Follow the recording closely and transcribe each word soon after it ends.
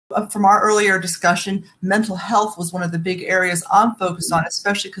From our earlier discussion, mental health was one of the big areas I'm focused on,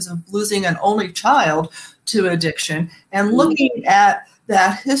 especially because of losing an only child to addiction and looking at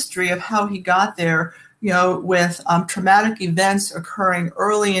that history of how he got there, with traumatic events occurring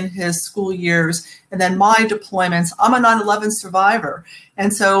early in his school years, and then my deployments. I'm a 9/11 survivor.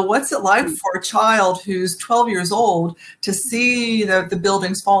 And so what's it like for a child who's 12 years old to see the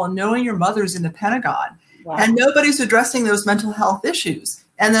buildings fall and knowing your mother's in the Pentagon? Wow. And nobody's addressing those mental health issues.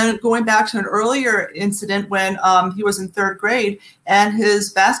 And then going back to an earlier incident when he was in 3rd grade and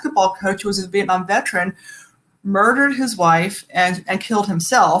his basketball coach, who was a Vietnam veteran, murdered his wife and killed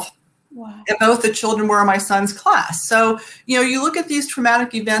himself. Wow. And both the children were in my son's class. So, you look at these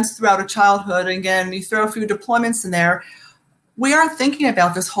traumatic events throughout a childhood, and again, you throw a few deployments in there. We aren't thinking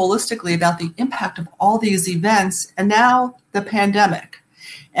about this holistically, about the impact of all these events, and now the pandemic.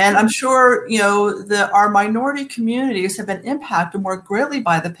 And I'm sure, our minority communities have been impacted more greatly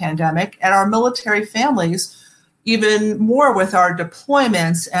by the pandemic, and our military families even more with our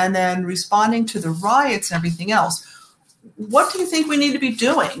deployments and then responding to the riots and everything else. What do you think we need to be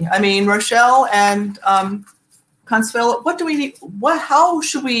doing? I mean, Rochelle and Consuelo, what do we need? How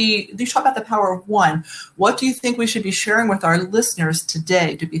should we, you talk about the power of one. What do you think we should be sharing with our listeners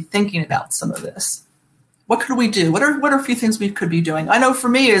today to be thinking about some of this? What could we do? What are a few things we could be doing? I know for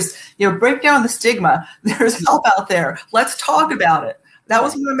me is, break down the stigma. There's help out there. Let's talk about it. That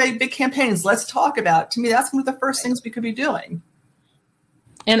was one of my big campaigns. Let's talk about it. To me, that's one of the first things we could be doing.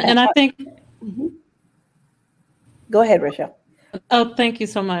 And I think... Go ahead, Rochelle. Oh, thank you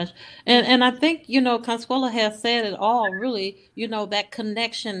so much. And I think, Consuelo has said it all, really, that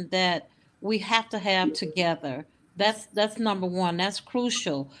connection that we have to have together. That's number one. That's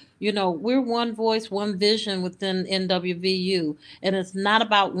crucial. We're one voice, one vision within NWVU. And it's not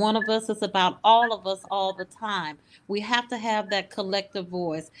about one of us. It's about all of us all the time. We have to have that collective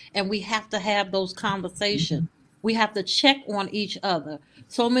voice, and we have to have those conversations. We have to check on each other.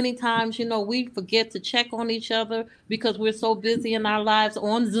 So many times, we forget to check on each other because we're so busy in our lives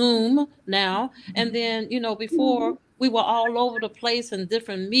on Zoom now. And then, before we were all over the place in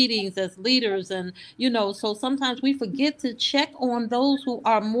different meetings as leaders. And, so sometimes we forget to check on those who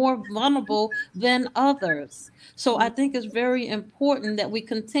are more vulnerable than others. So I think it's very important that we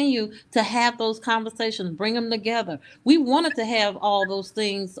continue to have those conversations, bring them together. We wanted to have all those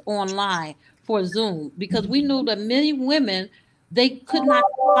things online for Zoom because we knew that many women, they could not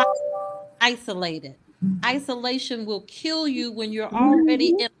isolated. Isolation will kill you when you're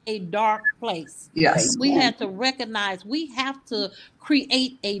already in a dark place. Yes. We had to recognize we have to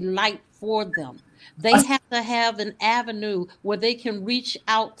create a light for them. They have to have an avenue where they can reach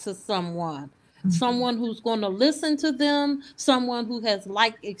out to someone, someone who's going to listen to them, someone who has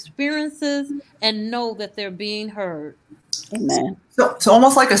like experiences and know that they're being heard. Amen. So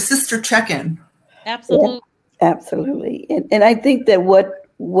almost like a sister check-in. Absolutely. Yeah, absolutely. And I think that what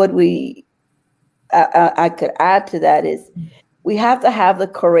I could add to that is we have to have the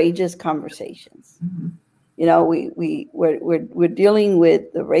courageous conversations. Mm-hmm. We're dealing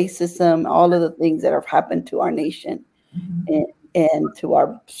with the racism, all of the things that have happened to our nation, mm-hmm. and to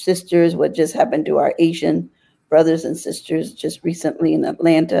our sisters, what just happened to our Asian brothers and sisters just recently in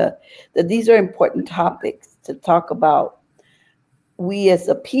Atlanta, that these are important topics to talk about. We as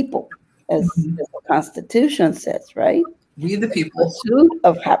a people, as mm-hmm. the Constitution says, right? We the people. Pursuit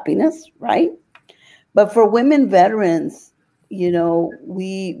of happiness, right? But for women veterans,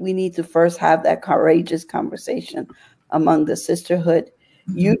 we need to first have that courageous conversation among the sisterhood.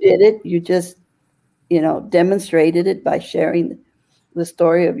 Mm-hmm. You did it. You just, demonstrated it by sharing the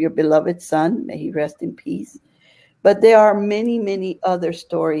story of your beloved son. May he rest in peace. But there are many, many other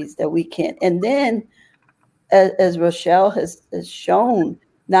stories that we can. And then, as Rochelle has shown,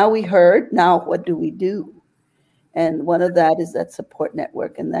 now we heard, now what do we do? And one of that is that support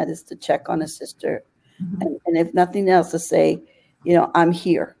network, and that is to check on a sister. Mm-hmm. And if nothing else, to say, I'm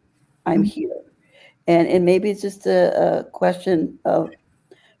here. I'm here. And maybe it's just a question of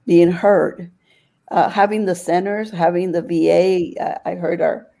being heard. Having the centers, having the VA. I heard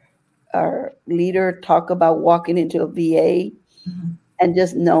our leader talk about walking into a VA, mm-hmm. and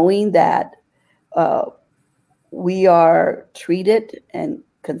just knowing that we are treated and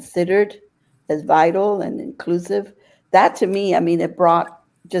considered as vital and inclusive. That to me, it brought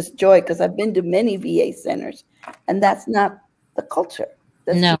just joy, because I've been to many VA centers, and that's not the culture.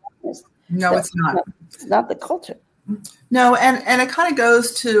 That's no, it's not. It's not the culture. No, and it kind of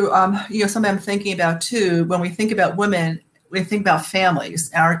goes to something I'm thinking about too. When we think about women, we think about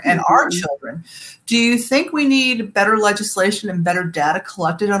families and our children. Do you think we need better legislation and better data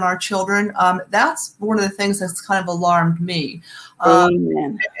collected on our children? That's one of the things that's kind of alarmed me.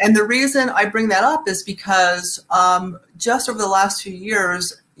 Amen. And the reason I bring that up is because just over the last few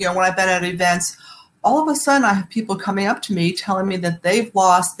years, you know, when I've been at events, all of a sudden I have people coming up to me telling me that they've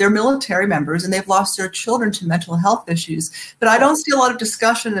lost their military members and they've lost their children to mental health issues. But I don't see a lot of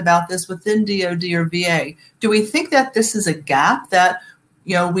discussion about this within DOD or VA. Do we think that this is a gap that,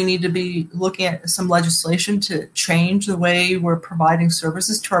 you know, we need to be looking at some legislation to change the way we're providing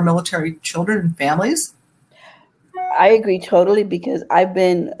services to our military children and families? I agree totally, because I've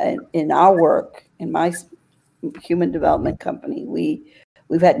been in our work, in my human development company,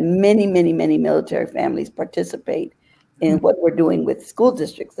 we've had many military families participate in what we're doing with school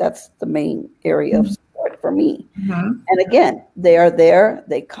districts. That's the main area of support for me. And again, they are there,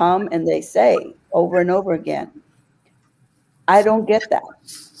 they come and they say over and over again, I don't get that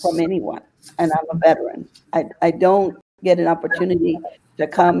from anyone, and I'm a veteran. I don't get an opportunity to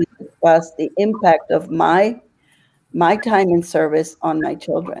come and discuss the impact of my time in service on my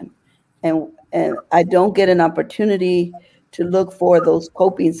children. And I don't get an opportunity to look for those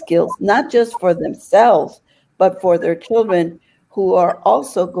coping skills, not just for themselves, but for their children who are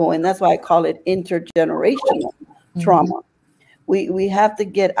also going. That's why I call it intergenerational trauma. We have to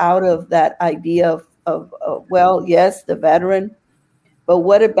get out of that idea of well, yes, the veteran, but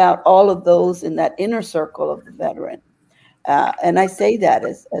what about all of those in that inner circle of the veteran? And I say that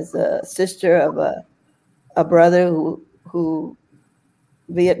as a sister of a brother who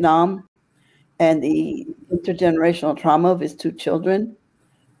Vietnam, and the intergenerational trauma of his two children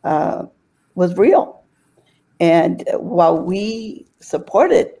was real. And while we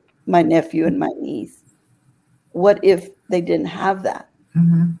supported my nephew and my niece, what if they didn't have that?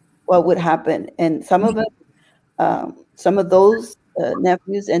 What would happen? And some of them, some of those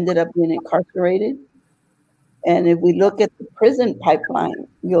nephews ended up being incarcerated. And if we look at the prison pipeline,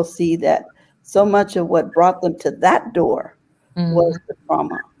 you'll see that so much of what brought them to that door was the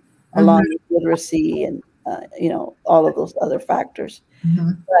trauma, along with literacy and you know, all of those other factors.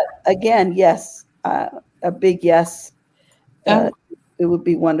 But again, yes, a big yes. It would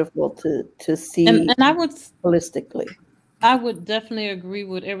be wonderful to see, and I would holistically. I would definitely agree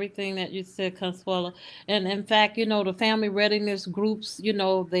with everything that you said, Consuela. And in fact, you know, the family readiness groups, you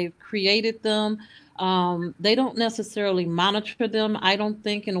know, they've created them. They don't necessarily monitor them, I don't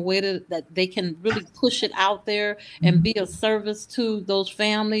think, in a way that they can really push it out there and be a service to those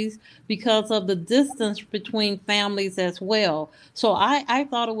families, because of the distance between families as well. So I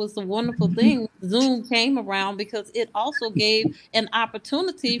thought it was a wonderful thing Zoom came around, because it also gave an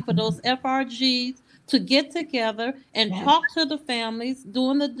opportunity for those FRGs to get together and talk to the families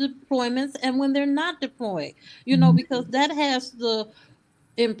during the deployments and when they're not deployed, you know, because that has the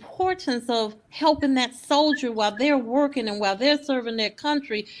importance of helping that soldier while they're working and while they're serving their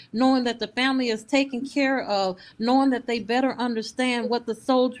country, knowing that the family is taken care of, knowing that they better understand what the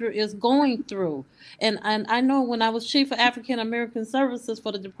soldier is going through. And I know when I was Chief of African American Services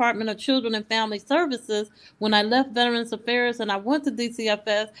for the Department of Children and Family Services, when I left Veterans Affairs and I went to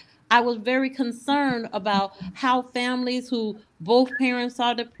DCFS, I was very concerned about how families who both parents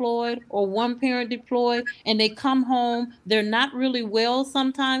are deployed or one parent deployed and they come home, they're not really well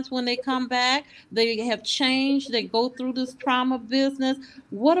sometimes when they come back. They have changed. They go through this trauma business.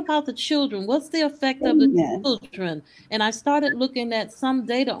 What about the children? What's the effect of the children? And I started looking at some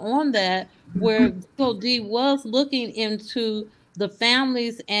data on that, where DOD was looking into the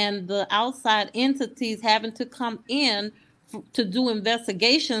families and the outside entities having to come in to do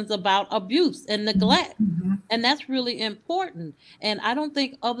investigations about abuse and neglect. And that's really important. And I don't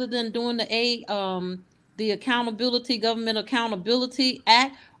think, other than doing the Accountability, Government Accountability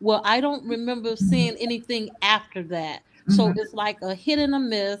Act, well, I don't remember seeing anything after that. So it's like a hit and a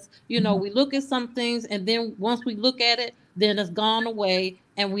miss. You know, we look at some things, and then once we look at it, then it's gone away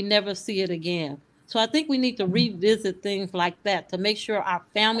and we never see it again. So I think we need to revisit things like that to make sure our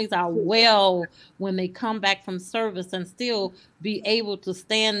families are well when they come back from service, and still be able to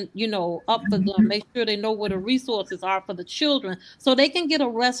stand, you know, up for them. Make sure they know where the resources are for the children, so they can get a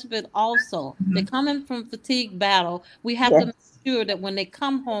respite also. They're coming from fatigue battle. We have to make sure that when they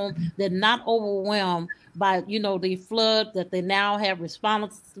come home, they're not overwhelmed by, you know, the flood, that they now have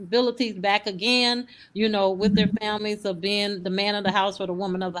responsibilities back again, you know, with their families, of being the man of the house or the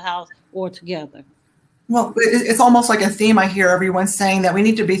woman of the house, or together. Well, it's almost like a theme I hear everyone saying, that we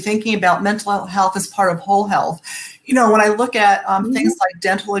need to be thinking about mental health as part of whole health. You know, when I look at things like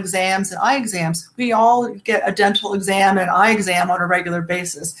dental exams and eye exams, we all get a dental exam and eye exam on a regular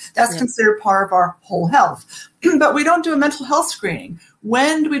basis. That's considered part of our whole health. But we don't do a mental health screening.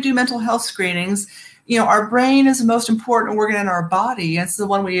 When do we do mental health screenings? You know, our brain is the most important organ in our body. It's the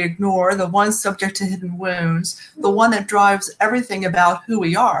one we ignore, the one subject to hidden wounds, the one that drives everything about who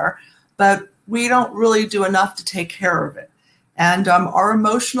we are. But we don't really do enough to take care of it. And our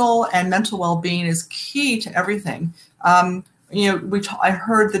emotional and mental well-being is key to everything. You know, I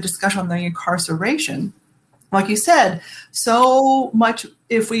heard the discussion on the incarceration. Like you said, so much,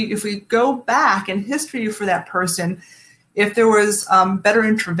 if we go back in history for that person, if there was better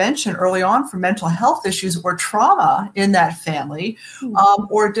intervention early on for mental health issues or trauma in that family,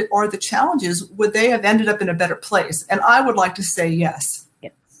 or the challenges, would they have ended up in a better place? And I would like to say yes.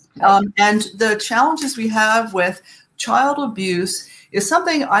 And the challenges we have with child abuse is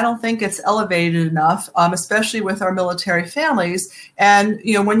something I don't think it's elevated enough, especially with our military families. And,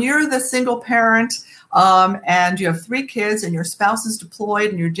 you know, when you're the single parent and you have 3 kids and your spouse is deployed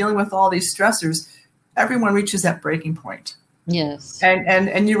and you're dealing with all these stressors, everyone reaches that breaking point. Yes.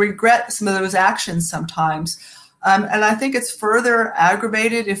 And you regret some of those actions sometimes. And I think it's further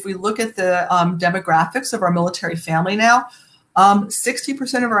aggravated if we look at the demographics of our military family now.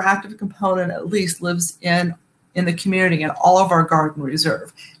 60% of our active component at least lives in the community and all of our Guard and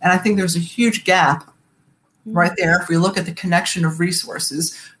Reserve. And I think there's a huge gap right there if we look at the connection of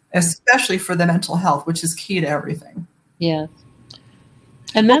resources, especially for the mental health, which is key to everything. Yes.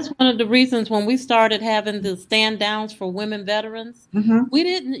 And that's one of the reasons when we started having the stand downs for women veterans, we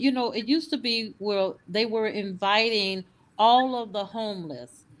didn't, you know, it used to be where they were inviting all of the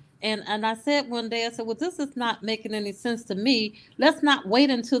homeless. And I said one day, I said, well, this is not making any sense to me. Let's not wait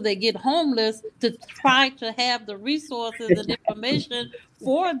until they get homeless to try to have the resources and information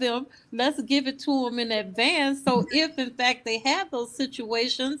for them. Let's give it to them in advance. So if, in fact, they have those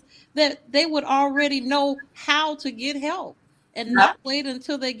situations, that they would already know how to get help and not wait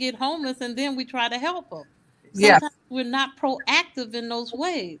until they get homeless and then we try to help them. Sometimes we're not proactive in those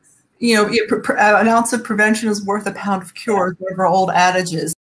ways. You know, an ounce of prevention is worth a pound of cure, one of our old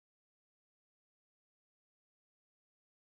adages.